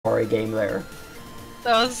a game there.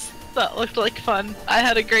 That looked like fun. I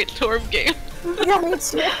had a great Torb game. Yeah, me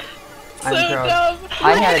too. I'm So proud. dumb.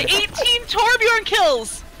 I I had had- 18 Torbjorn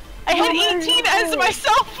kills. I had 18 as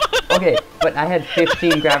myself. Okay, but I had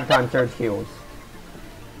 15 Graviton Surge kills.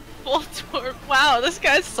 Full Torb. Wow, this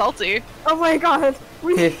guy's salty. Oh my god.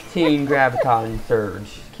 15 Graviton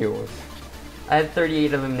Surge kills. I had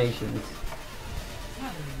 38 eliminations.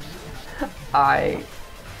 I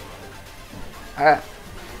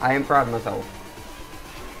am proud of myself.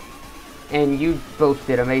 And you both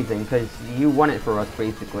did amazing, because you won it for us,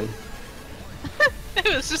 basically. It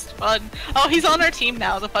was just fun. Oh, he's on our team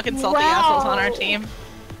now. The fucking salty Wow. asshole's on our team.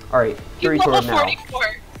 Alright, He's 3 level Torb now.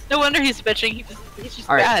 44. No wonder he's bitching. He's just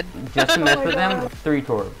Alright, bad. just to mess Oh my with them, God. 3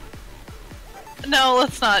 Torb. No,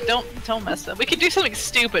 let's not. Don't mess them. We could do something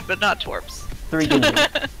stupid, but not Torps. 3 Genji.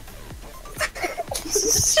 Let's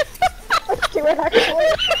do it actually.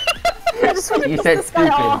 I just want to You piss said this guy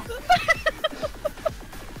stupid. off.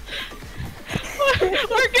 We're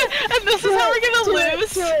good, and this is how we're Do gonna it,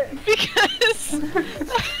 lose do it. because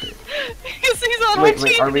he's on Wait, our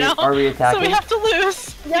wait, team now. are we So attacking? we have to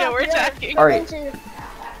lose. Yeah, we're attacking. Alright. Thank you.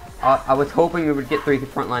 I was hoping we would get 3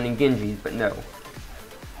 frontlining Genjis, but no.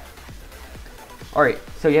 Alright,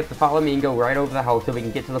 so you have to follow me and go right over the house so we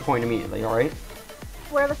can get to the point immediately, alright?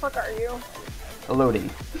 Where the fuck are you? Loading.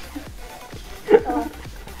 Oh.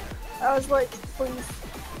 I was like, please.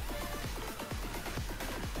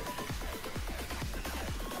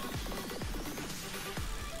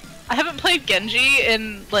 I haven't played Genji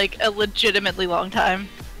in like a legitimately long time.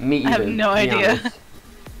 Me either, I have no to be idea. honest.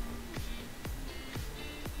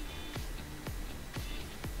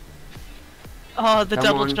 Oh, the Come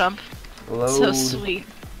double on. jump. Load. So sweet.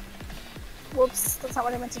 Whoops, that's not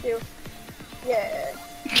what I meant to do. Yeah.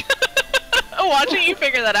 Watching you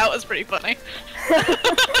figure that out was pretty funny.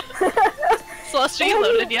 Celeste, are you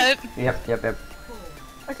loaded yet? Yep.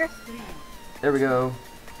 Okay. There we go.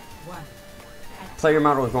 Player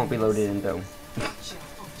models won't be loaded in though.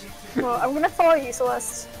 Well, I'm gonna follow you,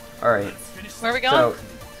 Celeste. Alright, Where are we going?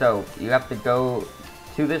 so you have to go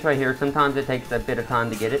to this right here. Sometimes it takes a bit of time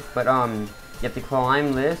to get it, but you have to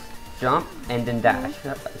climb this, jump, and then dash.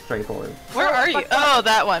 Straightforward. Where are you? Oh,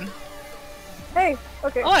 that one. Hey,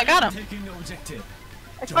 okay. Oh, I got him.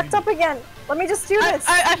 I fucked up again. Let me just do this.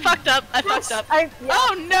 I fucked up. I fucked up. Yeah.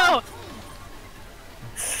 Oh no!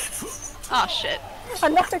 Oh shit.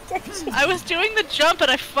 Another Genji. I was doing the jump and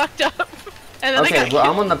I fucked up. And then I Okay, got well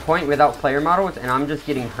killed. I'm on the point without player models, and I'm just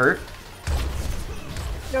getting hurt.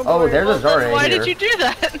 No Oh, more. there's a Well, then Zarya why here. did you do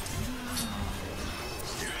that?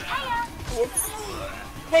 It's...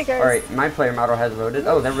 Hey guys. Alright, my player model has loaded.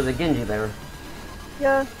 Oh, there was a Genji there.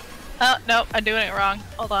 Yeah. Oh, no, I'm doing it wrong.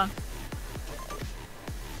 Hold on.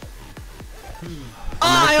 Oh, I'm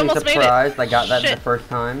I actually almost made it. surprised I got that Shit. the first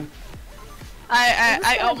time. I I'm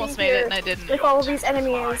just gonna almost be made it here and I didn't. With all of these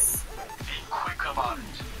enemies.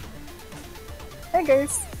 Hey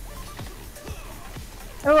guys.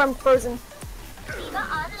 Oh, I'm frozen.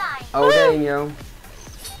 Oh dang yo.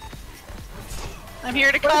 I'm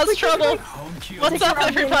here to What if cause we just, trouble. like, What's dick up,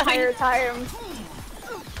 around the everybody? entire time?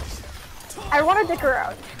 I want to dick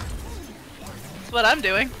around. That's what I'm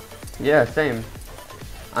doing. Yeah, same.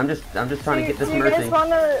 I'm just trying to get this do you mercy. guys want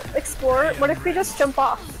to explore? What if we just jump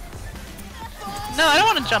off? No, I don't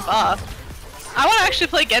want to jump off. I want to actually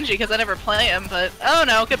play Genji because I never play him, but oh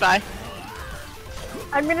no, goodbye.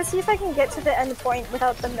 I'm gonna see if I can get to the end point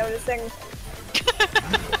without them noticing.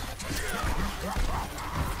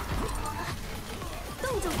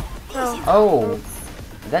 Oh. Oh,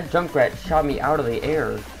 that Junkrat shot me out of the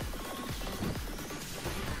air.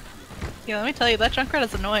 Yeah, let me tell you, that Junkrat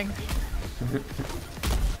is annoying.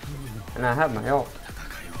 And I have my ult.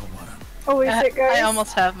 Holy shit, guys. I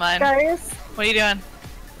almost have mine. Guys, What are you doing?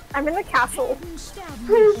 I'm in the castle.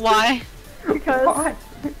 Why? Because What?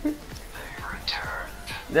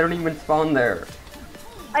 They don't even spawn there.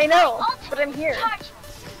 I know, but I'm here.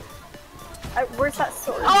 Where's that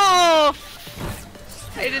sword? Oh!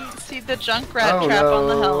 I didn't see the Junkrat Oh trap no. on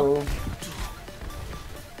the hill.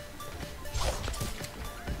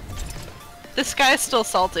 This guy's still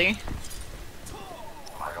salty.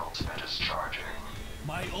 My ultimate is charging.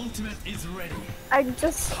 My ultimate is ready.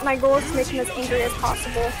 My goal is to make him as angry as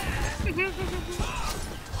possible.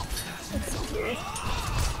 Let's see.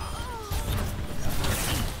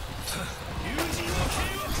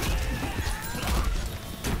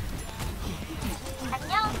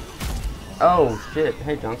 Oh shit!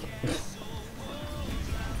 Hey Johnson.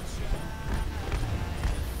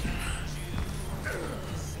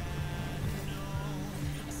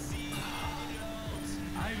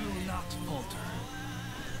 I will not falter.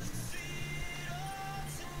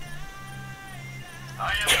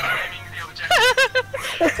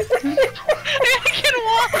 Anakin,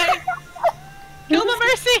 why? Kill the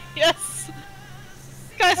Mercy! Yes!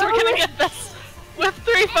 Guys, we're gonna get this! With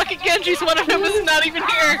 3 fucking Genjis, one of them is not even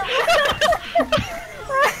here!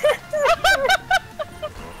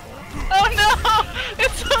 Oh no!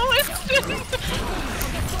 It's so instant!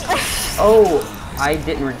 Oh, I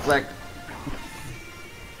didn't reflect.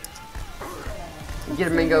 Get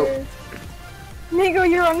him, Mango. Mango,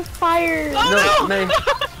 you're on fire. Oh No, May.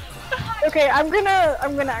 Okay, I'm gonna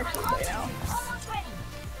actually play now.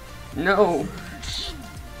 No.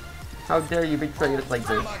 How dare you betray us like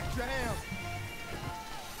this?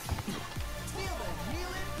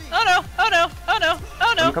 Oh no! Oh no! Oh no!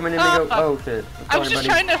 Oh no! I'm coming in, Oh, Mango. fuck. Oh shit. I was Sorry, just buddy.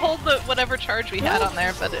 trying to hold the whatever charge we had on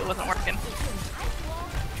there, but it wasn't working.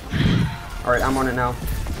 Alright, I'm on it now.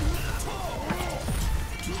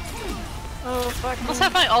 Oh fuck. Let's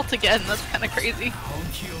have my ult again. That's kind of crazy.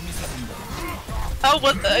 Oh,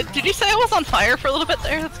 what? Did you say I was on fire for a little bit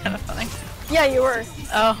there? That's kind of funny. Yeah, you were.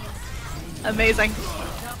 Oh, amazing.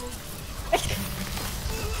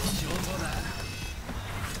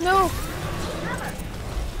 No.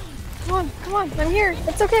 Come on, I'm here.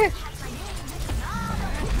 It's okay.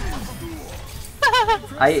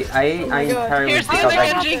 I my God. entirely Here's the forgot other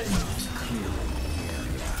that. Genji.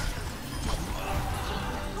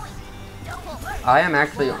 I am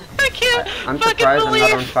actually. I can't I'm fucking surprised I'm believe.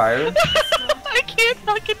 not on fire. I can't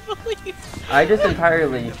fucking believe. I just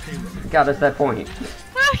entirely got us that point.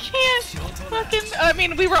 I can't fucking. I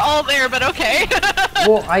mean, we were all there, but okay.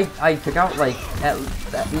 Well, I took out like at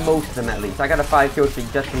most of them at least. I got a 5 kill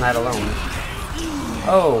streak just from that alone.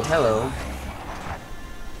 Oh, hello.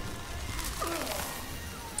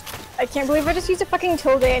 I can't believe I just used a fucking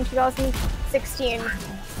tilde in 2016.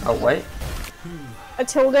 Oh, what? A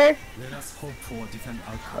tilde? Let us hope for a different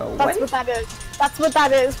outcome. Oh, That's what? what that is. That's what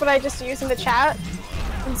that is, what I just used in the chat.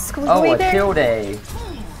 And squiggly Oh, a there. tilde.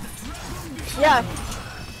 Yeah.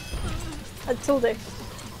 A tilde.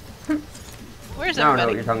 Where's I don't know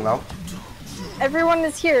what everybody? you're talking about. Everyone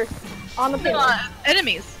is here. On the payload.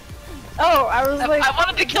 Enemies. Oh, I was like... I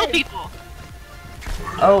wanted to kill people.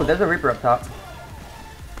 Oh, there's a Reaper up top.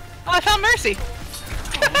 Oh, I found Mercy.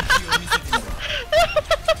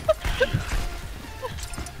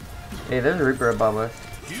 Hey, there's a Reaper above us.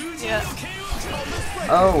 Yeah.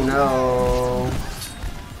 Oh no.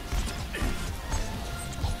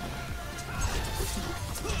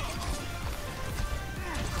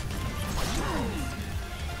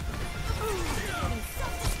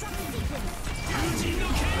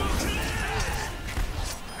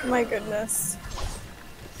 My goodness.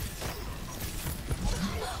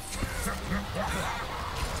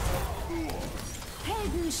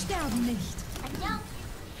 Helden sterben nicht.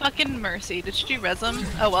 Fucking Mercy. Did she res them?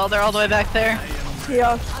 Oh well, they're all the way back there.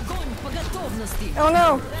 Yeah. Огонь по готовности. Oh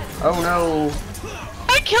no. Oh no.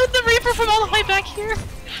 I killed the Reaper from all the way back here.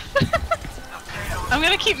 I'm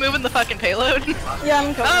gonna keep moving the fucking payload. Yeah,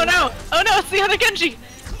 I'm coming. Oh no! Oh no! It's the other Genji.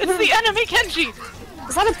 It's the enemy Genji.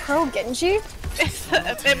 Is that a pro Genji?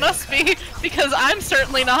 It must be because I'm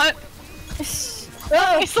certainly not.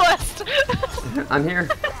 Oh, Hey Celeste, I'm here.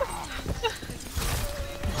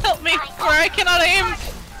 help me, or I cannot aim.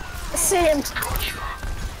 same.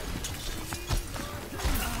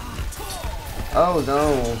 Oh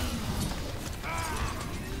no.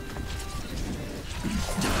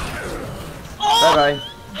 Oh, Bye bye.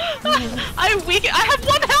 I have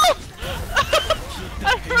 1 health.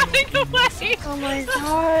 I'm running away. Oh my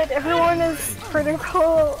god, everyone is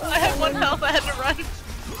critical. I had 1 health. I had to run.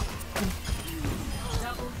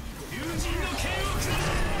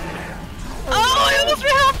 Oh, I almost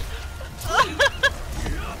ran off.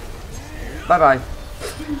 Bye bye.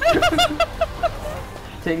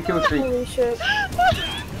 10 kill streak. Holy shit.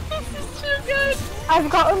 This is too good. I've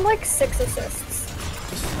gotten like 6 assists.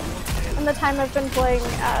 In the time I've been playing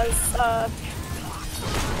as,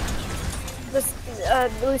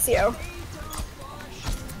 Lucio.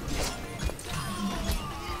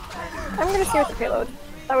 I'm gonna steer the payload.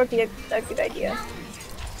 That would be a good idea.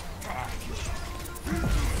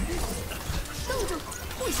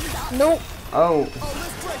 Nope. Oh,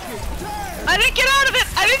 I didn't get out of it.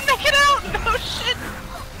 I didn't make it out. No shit.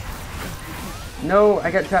 no,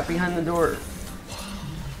 I got trapped behind the door.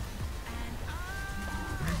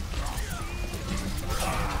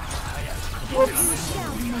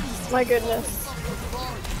 Whoops. My goodness.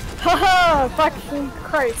 Haha! Fucking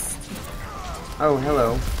Christ. Oh,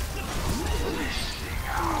 hello.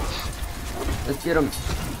 Let's get him.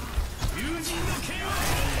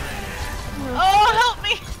 Oh, help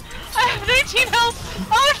me. I have 18 health.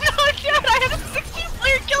 Oh no, God, I had a 16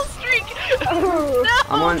 player kill streak. Oh. No.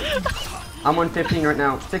 I'm on 15 right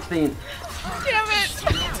now. 16. Damn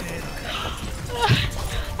it.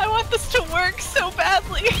 this to work so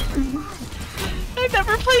badly. I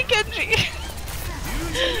never play Genji.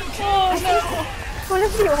 Oh no. One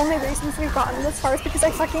of the only reasons we've gotten this far is because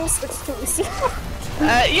I fucking switched to Lucio.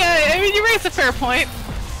 Yeah, I mean, you raise a fair point.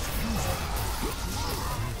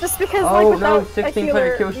 Just because, Oh, like, no, without 16 a player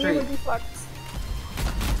healer, kill we streak. would be fucked.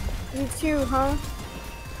 You too, huh?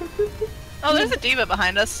 Oh, there's a diva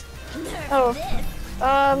behind us. Oh.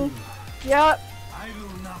 Yeah. I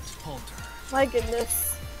will not falter. My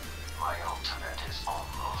goodness. My ultimate is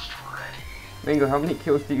almost ready. Mango, how many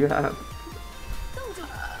kills do you have?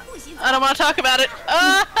 I don't want to talk about it.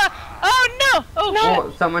 Oh no! Oh shit!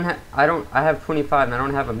 Well, someone I have 25 and I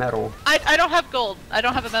don't have a medal. I don't have gold. I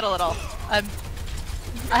don't have a medal at all. I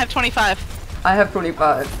have 25. I have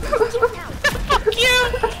 25. Fuck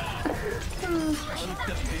you!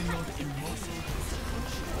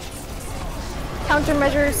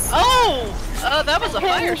 Countermeasures. Oh! Oh, that was a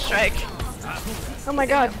fire strike. Oh my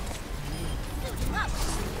god.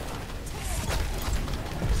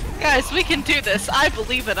 Guys, we can do this. I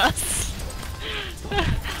believe in us.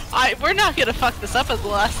 We're not gonna fuck this up at the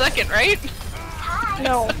last second, right?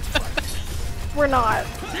 No. We're not.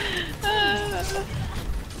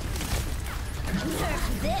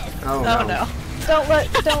 Oh, Oh no.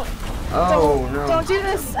 Oh no. Don't do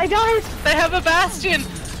this. I died. They have a bastion.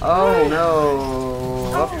 Oh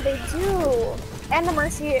no. Oh, they do. And the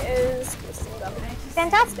Mercy is boosting them.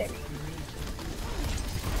 Fantastic.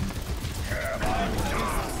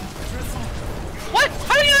 What?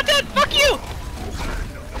 How are you not dead? Fuck you!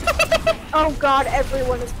 Oh god,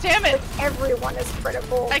 everyone is. Damn it! Like, everyone is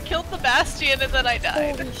critical. I killed the bastion and then I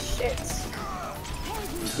died. Holy shit.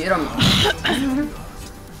 Get him.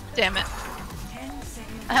 Damn it.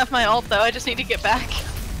 I have my ult though, I just need to get back.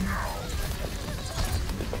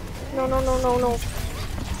 No, no, no, no, no.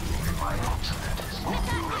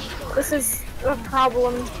 This is a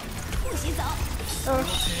problem. Oh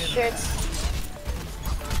shit.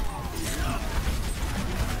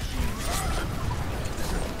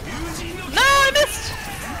 No, I missed!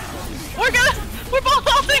 We're ball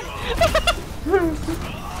holding!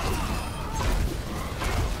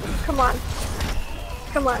 Come on.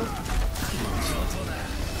 Come on.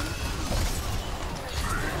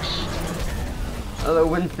 Hello,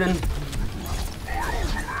 Winston.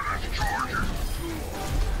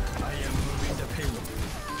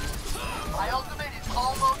 My ultimate is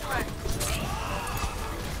almost ready.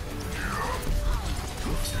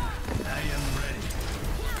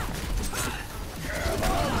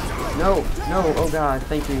 No, no, oh god,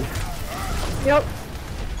 thank you. Yep.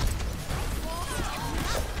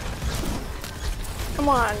 Come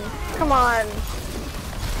on. Come on.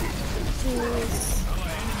 Jeez.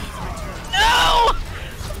 No!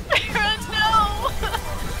 No!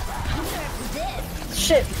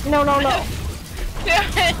 Shit. No, no, no.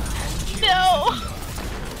 Damn it! No!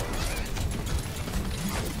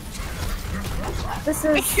 This I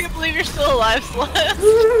is. can't believe you're still alive, Celeste.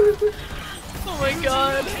 Oh my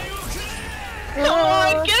god. Come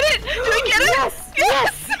on, get it! Do we get it? Yes!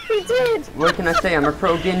 Yes! We did! What can I say? I'm a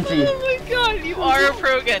pro Genji. Oh my god, you are a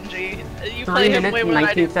pro Genji. You 3 play him minutes way and more than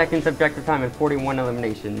I 19 do. seconds objective time and 41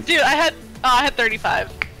 eliminations. Dude, I had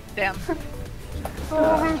 35. Damn.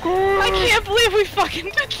 Oh my god! I can't believe we fucking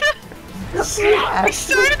did that. We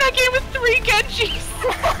started that game with 3 Genjis.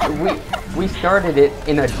 we started it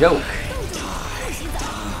in a joke.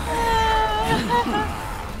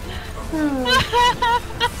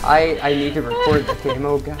 I need to record the game.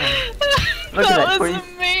 Oh god. Look at that, was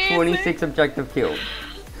amazing. 26 objective kills.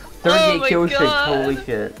 Oh 38 my kill streak, God. holy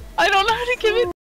shit. I don't know how to give it